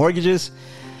subprime mortgages.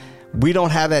 We don't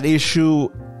have that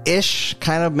issue-ish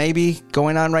kind of maybe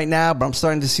going on right now, but I'm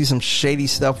starting to see some shady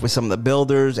stuff with some of the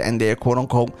builders and their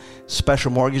quote-unquote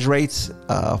special mortgage rates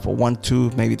for 1,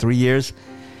 2, maybe 3 years.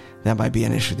 That might be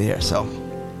an issue there. So,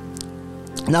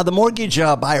 now the mortgage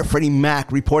buyer Freddie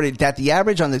Mac reported that the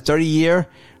average on the 30-year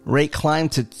rate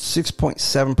climbed to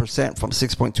 6.7% from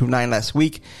 6.29 last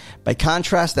week. By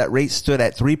contrast, that rate stood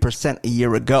at 3% a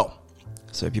year ago.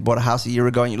 So if you bought a house a year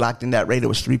ago and you locked in that rate, it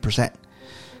was 3%.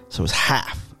 So it was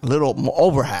half, a little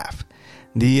over half.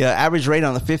 The average rate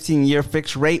on the 15-year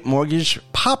fixed rate mortgage,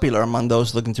 popular among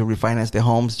those looking to refinance their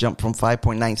homes, jumped to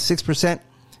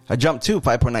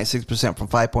 5.96% from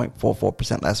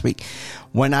 5.44% last week.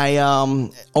 When I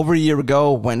over a year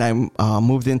ago, when I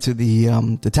moved into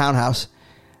the townhouse,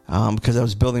 because I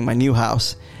was building my new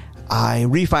house, I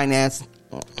refinanced,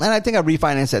 and I think I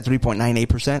refinanced at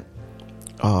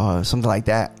 3.98%, something like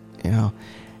that,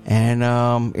 and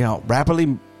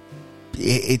rapidly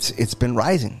it's been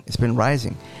rising. It's been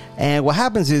rising, and what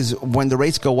happens is when the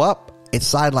rates go up, it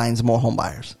sidelines more home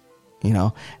buyers,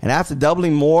 and after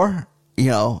doubling more.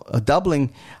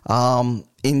 Doubling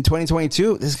in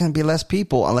 2022, there's going to be less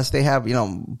people unless they have,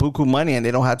 buku money and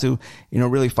they don't have to,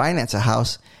 really finance a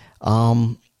house.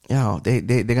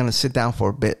 They're going to sit down for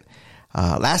a bit.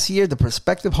 Last year, the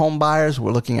prospective home buyers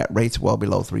were looking at rates well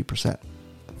below 3%.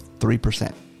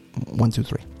 3%. 1, 2,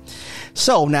 3.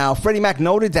 So now Freddie Mac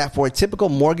noted that for a typical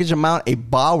mortgage amount, a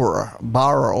borrower,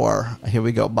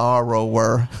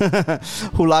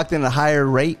 who locked in a higher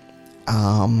rate,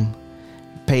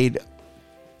 paid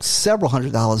several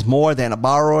 $100s more than a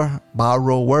borrower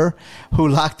who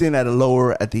locked in at a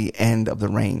lower at the end of the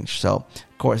range. So,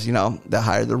 of course, the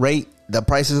higher the rate, the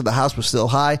prices of the house were still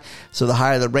high. So the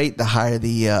higher the rate, the higher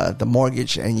the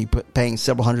mortgage, and you paying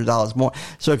several $100s more.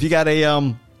 So if you got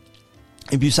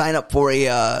if you sign up for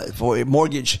a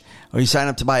mortgage, or you sign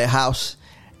up to buy a house,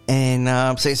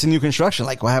 and say it's a new construction,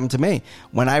 like what happened to me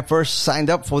when I first signed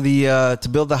up for to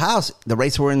build the house, the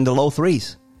rates were in the low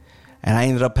 3s, and I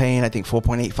ended up paying, I think,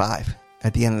 4.85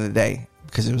 at the end of the day,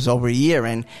 because it was over a year,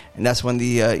 and that's when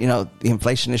the the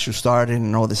inflation issue started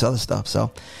and all this other stuff.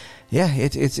 So yeah,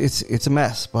 it's a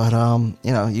mess, but you're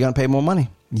gonna pay more money.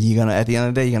 At the end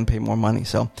of the day, you're gonna pay more money.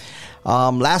 So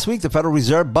last week, the Federal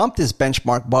Reserve bumped its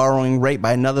benchmark borrowing rate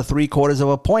by another 0.75 of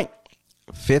a point,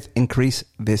 5th increase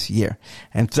this year,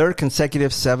 and 3rd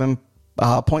consecutive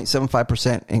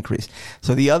 0.75% increase.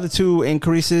 So the other two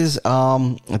increases,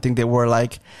 I think they were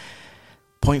like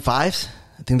 0.5s.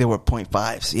 I think they were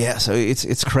 0.5s. Yeah, so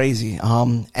it's crazy.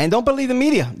 And don't believe the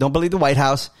media. Don't believe the White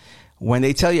House when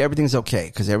they tell you everything's okay,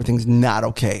 because everything's not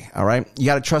okay. All right, you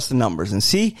got to trust the numbers and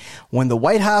see when the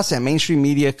White House and mainstream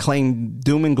media claim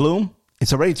doom and gloom.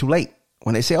 It's already too late.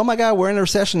 When they say, "Oh my God, we're in a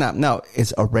recession now," no,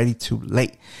 it's already too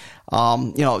late.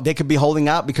 They could be holding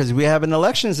out because we have an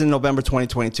elections in November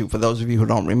 2022, for those of you who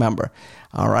don't remember.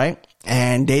 All right.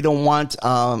 And they don't want,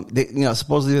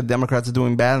 supposedly the Democrats are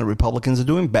doing bad and the Republicans are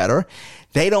doing better.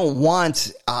 They don't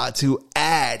want, to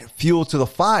add fuel to the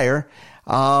fire.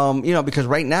 Because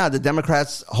right now the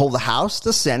Democrats hold the House,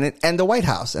 the Senate, and the White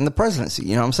House and the presidency.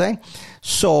 You know what I'm saying?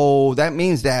 So that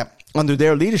means that under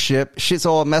their leadership, shit's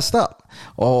all messed up.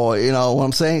 Or, you know what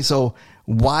I'm saying? So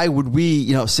why would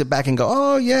we, sit back and go,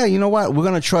 oh yeah, you know what? We're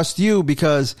going to trust you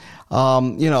because,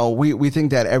 we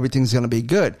think that everything's going to be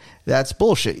good. That's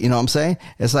bullshit. You know what I'm saying?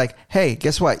 It's like, hey,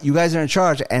 guess what? You guys are in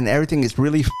charge and everything is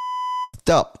really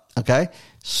f***ed up. Okay.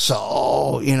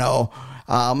 So,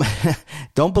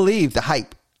 don't believe the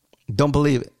hype. Don't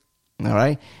believe it. All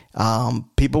right.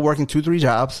 People working 2-3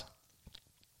 jobs.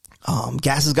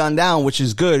 Gas has gone down, which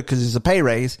is good because it's a pay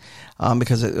raise.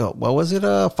 Because what was it?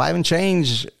 5 and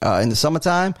change, in the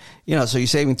summertime, so you're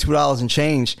saving $2 and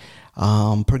change,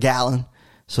 per gallon.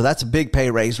 So that's a big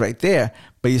pay raise right there.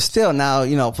 But you still now,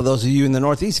 for those of you in the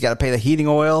Northeast, you got to pay the heating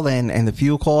oil and the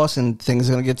fuel costs, and things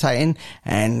are going to get tightened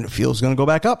and fuel's going to go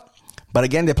back up. But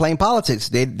again, they're playing politics.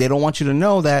 They don't want you to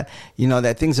know that,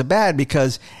 that things are bad,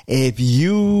 because if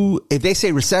they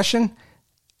say recession,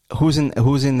 who's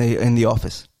in the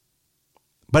office?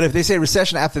 But if they say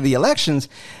recession after the elections,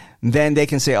 then they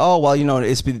can say, oh, well,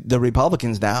 it's the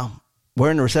Republicans now.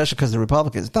 We're in a recession because of the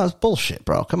Republicans. No, it's bullshit,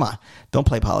 bro. Come on. Don't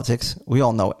play politics. We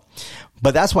all know it.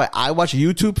 But that's why I watch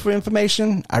YouTube for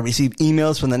information. I receive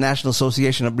emails from the National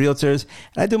Association of Realtors,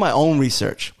 and I do my own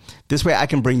research. This way I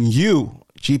can bring you,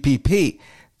 GPP,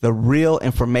 the real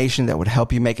information that would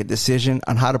help you make a decision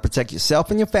on how to protect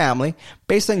yourself and your family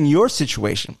based on your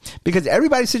situation, because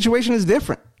everybody's situation is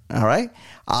different. All right.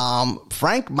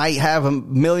 Frank might have $1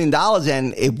 million,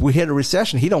 and if we hit a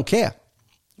recession, he don't care.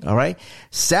 All right.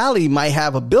 Sally might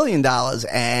have $1 billion,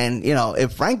 and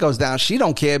if Frank goes down, she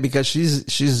don't care because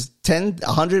she's 10,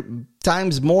 100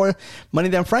 times more money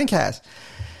than Frank has.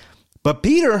 But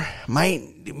Peter might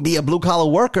be a blue collar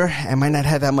worker and might not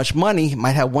have that much money,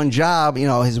 might have one job.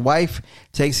 His wife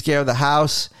takes care of the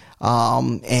house.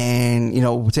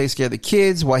 Takes care of the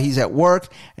kids while he's at work,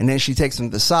 and then she takes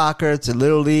him to soccer, to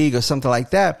Little League or something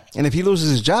like that. And if he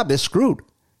loses his job, they're screwed.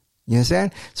 You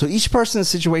understand? So each person's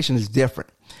situation is different.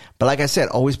 But like I said,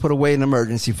 always put away an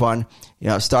emergency fund.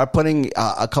 Start putting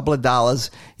a couple of dollars.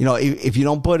 If you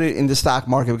don't put it in the stock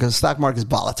market, because the stock market is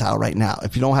volatile right now.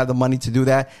 If you don't have the money to do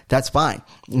that, that's fine.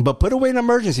 But put away an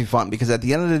emergency fund, because at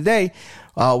the end of the day,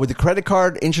 with the credit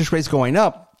card interest rates going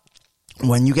up,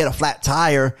 when you get a flat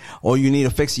tire or you need to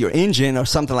fix your engine or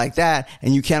something like that,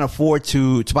 and you can't afford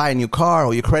to buy a new car,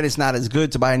 or your credit's not as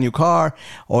good to buy a new car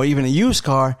or even a used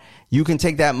car, you can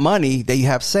take that money that you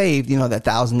have saved, that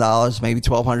 $1,000, maybe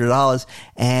 $1,200,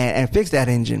 and fix that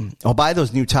engine or buy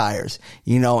those new tires,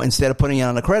 instead of putting it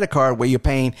on a credit card where you're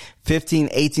paying 15,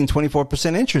 18,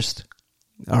 24% interest.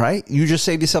 All right. You just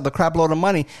saved yourself a crap load of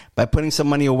money by putting some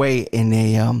money away in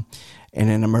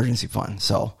an emergency fund.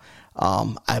 So,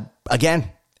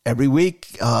 every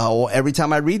week, or every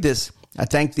time I read this, I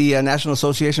thank the National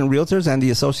Association of Realtors and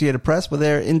the Associated Press for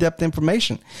their in-depth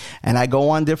information. And I go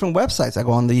on different websites. I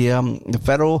go on the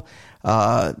Federal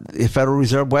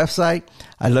Reserve website.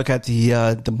 I look at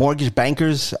the Mortgage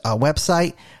Bankers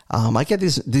website. I get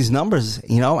these numbers,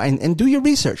 and do your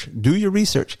research. Do your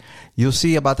research. You'll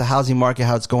see about the housing market,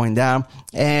 how it's going down.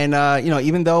 And,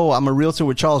 even though I'm a realtor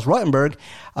with Charles Rottenberg,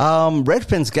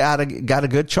 Redfin's got a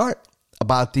good chart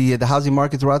about the housing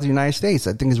market throughout the United States.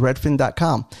 I think it's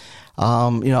redfin.com.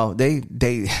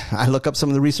 I look up some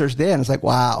of the research there, and it's like,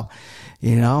 wow,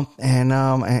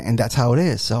 and that's how it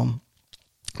is. So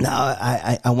now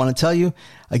I want to tell you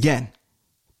again,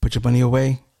 put your money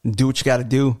away, do what you got to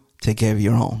do, take care of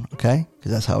your own, okay?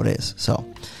 Because that's how it is. So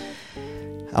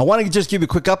I want to just give you a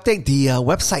quick update. The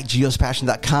website,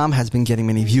 geospassion.com, has been getting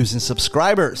many views and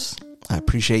subscribers. I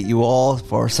appreciate you all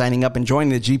for signing up and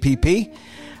joining the GPP.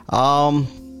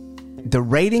 The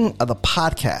rating of the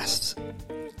podcasts,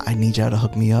 I need y'all to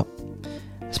hook me up.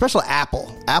 Especially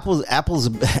Apple. Apple's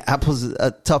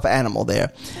a tough animal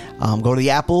there. Go to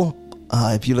the Apple.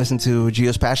 If you listen to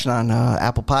Geo's Passion on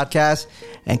Apple Podcasts,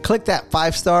 and click that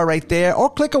 5-star right there, or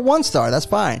click a 1-star. That's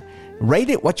fine. Rate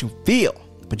it what you feel,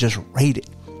 but just rate it,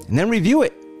 and then review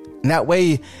it. And that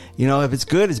way, if it's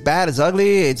good, it's bad, it's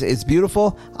ugly, it's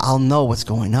beautiful, I'll know what's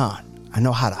going on. I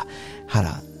know how to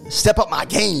step up my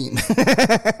game.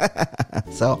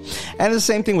 So, and it's the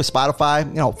same thing with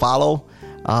Spotify. Follow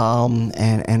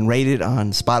and rate it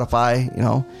on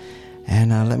Spotify.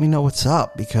 And let me know what's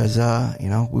up, because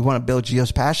we want to build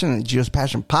Geo's Passion and Geo's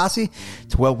Passion Posse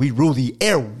to where we rule the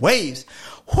airwaves.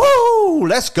 Woo!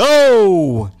 Let's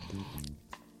go!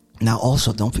 Now,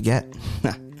 also, don't forget,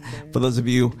 for those of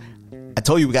you, I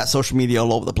told you we got social media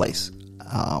all over the place.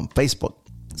 Facebook,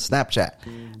 Snapchat,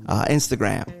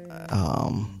 Instagram,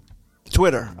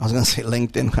 Twitter. I was going to say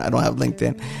LinkedIn. I don't have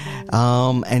LinkedIn.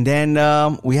 And then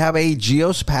we have a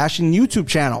Geo's Passion YouTube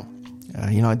channel.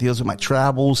 It deals with my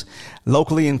travels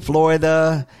locally in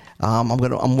Florida.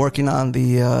 I'm working on I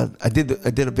did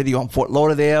a video on Fort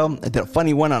Lauderdale. I did a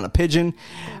funny one on a pigeon.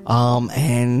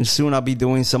 And soon I'll be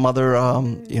doing some other,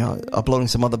 uploading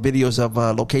some other videos of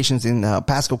locations in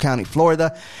Pasco County,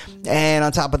 Florida. And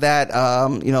on top of that, a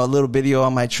little video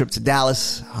on my trip to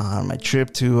Dallas, on my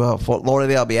trip to Fort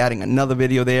Lauderdale. I'll be adding another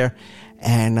video there.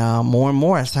 And more and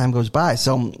more as time goes by.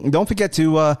 So don't forget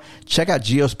to check out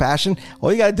Geo's Passion.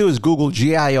 All you got to do is Google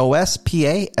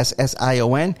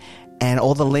GIOSPASSION, and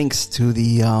all the links to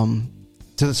the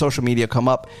social media come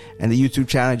up, and the YouTube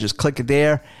channel. Just click it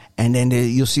there, and then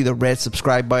you'll see the red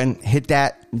subscribe button. Hit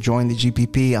that. Join the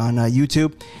GPP on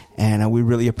YouTube, and we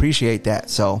really appreciate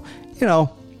that. So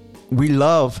we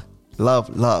love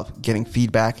getting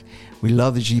feedback. We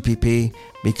love the GPP,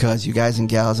 because you guys and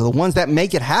gals are the ones that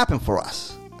make it happen for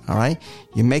us. All right?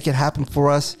 You make it happen for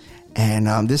us,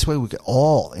 and this way we can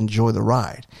all enjoy the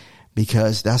ride,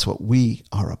 because that's what we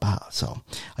are about. So,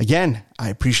 again, I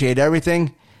appreciate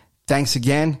everything. Thanks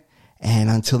again, and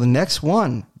until the next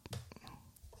one.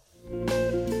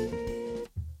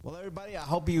 Well, everybody, I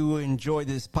hope you enjoyed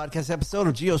this podcast episode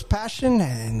of Geo's Passion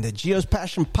and the Geo's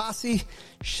Passion Posse.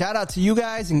 Shout out to you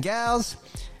guys and gals.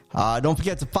 Don't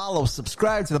forget to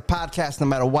subscribe to the podcast no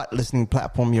matter what listening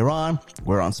platform you're on.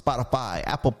 We're on Spotify,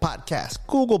 Apple Podcasts,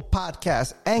 Google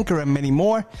Podcasts, Anchor, and many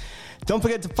more. Don't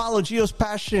forget to follow Geo's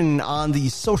Passion on the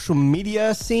social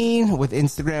media scene with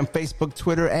Instagram, Facebook,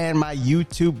 Twitter, and my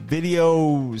YouTube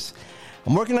videos.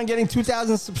 I'm working on getting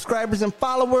 2,000 subscribers and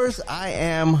followers. I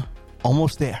am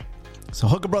almost there. So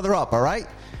hook a brother up, all right?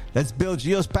 Let's build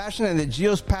Geo's Passion and the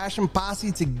Geo's Passion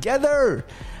Posse together.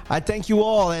 I thank you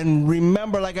all, and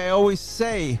remember, like I always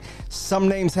say, some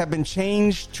names have been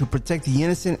changed to protect the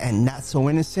innocent and not so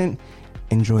innocent.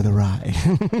 Enjoy the ride.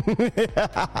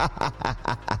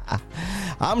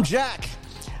 I'm Jack.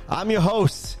 I'm your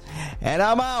host, and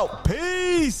I'm out.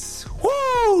 Peace.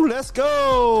 Woo! Let's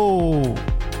go.